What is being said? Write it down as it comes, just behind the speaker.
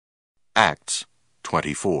Acts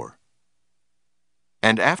 24.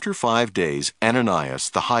 And after 5 days, Ananias,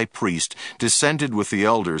 the high priest, descended with the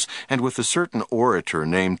elders and with a certain orator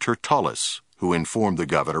named Tertullus, who informed the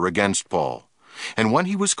governor against Paul. And when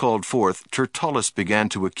he was called forth, Tertullus began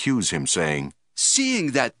to accuse him, saying,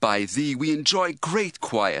 Seeing that by thee we enjoy great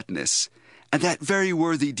quietness, and that very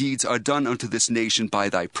worthy deeds are done unto this nation by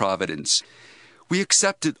thy providence, we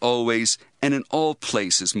accept it always and in all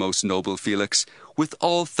places, most noble Felix, with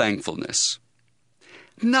all thankfulness.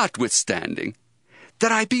 Notwithstanding,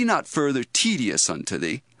 that I be not further tedious unto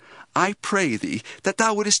thee, I pray thee that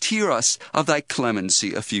thou wouldest hear us of thy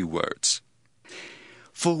clemency a few words.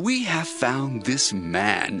 For we have found this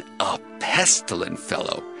man a pestilent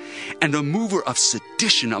fellow, and a mover of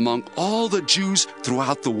sedition among all the Jews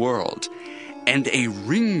throughout the world, and a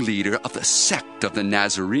ringleader of the sect of the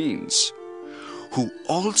Nazarenes, who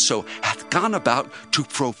also hath gone about to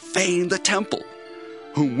profane the temple,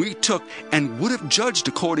 whom we took and would have judged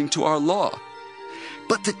according to our law.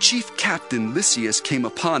 But the chief captain Lysias came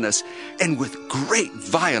upon us, and with great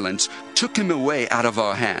violence took him away out of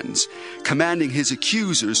our hands, commanding his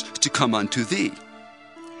accusers to come unto thee,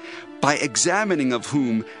 by examining of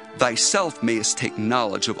whom thyself mayest take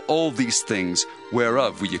knowledge of all these things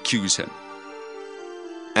whereof we accuse him.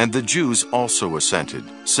 And the Jews also assented,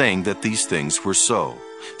 saying that these things were so.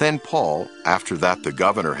 Then Paul, after that the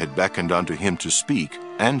governor had beckoned unto him to speak,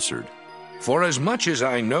 answered, Forasmuch as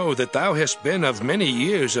I know that thou hast been of many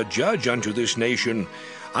years a judge unto this nation,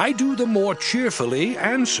 I do the more cheerfully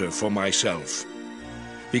answer for myself.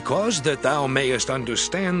 Because that thou mayest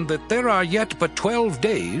understand that there are yet but 12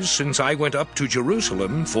 days since I went up to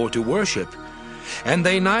Jerusalem for to worship, and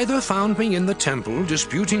they neither found me in the temple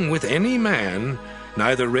disputing with any man,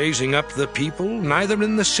 neither raising up the people, neither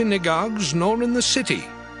in the synagogues, nor in the city.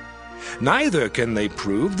 Neither can they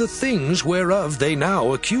prove the things whereof they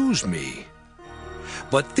now accuse me.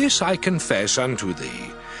 But this I confess unto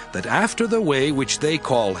thee, that after the way which they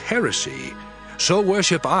call heresy, so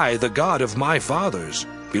worship I the God of my fathers,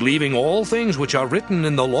 believing all things which are written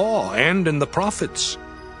in the law and in the prophets,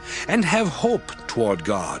 and have hope toward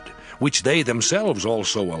God, which they themselves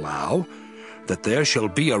also allow, that there shall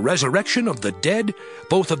be a resurrection of the dead,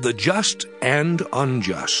 both of the just and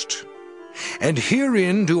unjust. And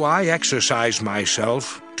herein do I exercise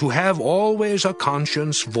myself, to have always a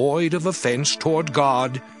conscience void of offense toward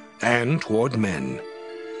God and toward men.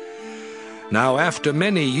 Now after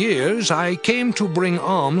many years I came to bring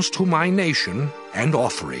alms to my nation and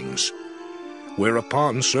offerings.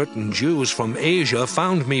 Whereupon certain Jews from Asia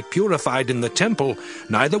found me purified in the temple,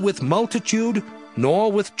 neither with multitude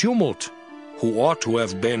nor with tumult, who ought to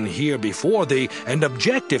have been here before thee, and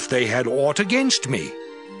object if they had aught against me.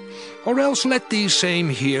 Or else let these same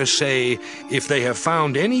here say, if they have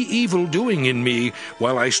found any evil doing in me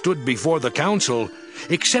while I stood before the council,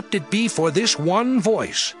 except it be for this one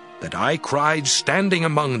voice, that I cried standing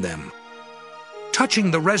among them. Touching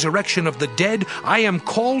the resurrection of the dead, I am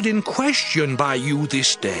called in question by you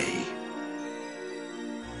this day.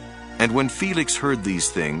 And when Felix heard these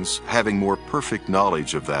things, having more perfect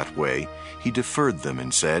knowledge of that way, he deferred them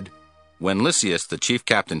and said, When Lysias the chief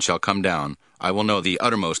captain shall come down, I will know the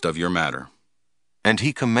uttermost of your matter. And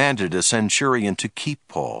he commanded a centurion to keep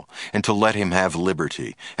Paul, and to let him have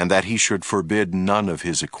liberty, and that he should forbid none of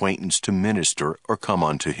his acquaintance to minister or come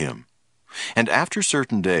unto him. And after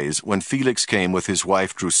certain days, when Felix came with his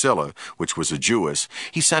wife Drusilla, which was a Jewess,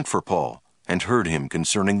 he sent for Paul, and heard him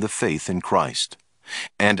concerning the faith in Christ.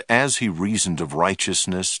 And as he reasoned of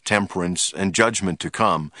righteousness, temperance, and judgment to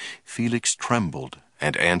come, Felix trembled,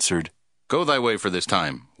 and answered, Go thy way for this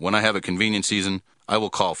time. When I have a convenient season, I will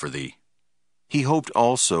call for thee. He hoped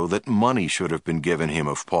also that money should have been given him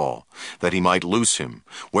of Paul, that he might loose him.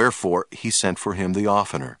 Wherefore he sent for him the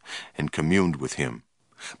oftener, and communed with him.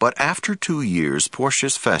 But after 2 years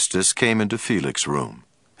Porcius Festus came into Felix's room,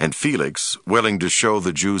 and Felix, willing to show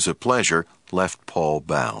the Jews a pleasure, left Paul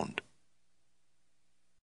bound.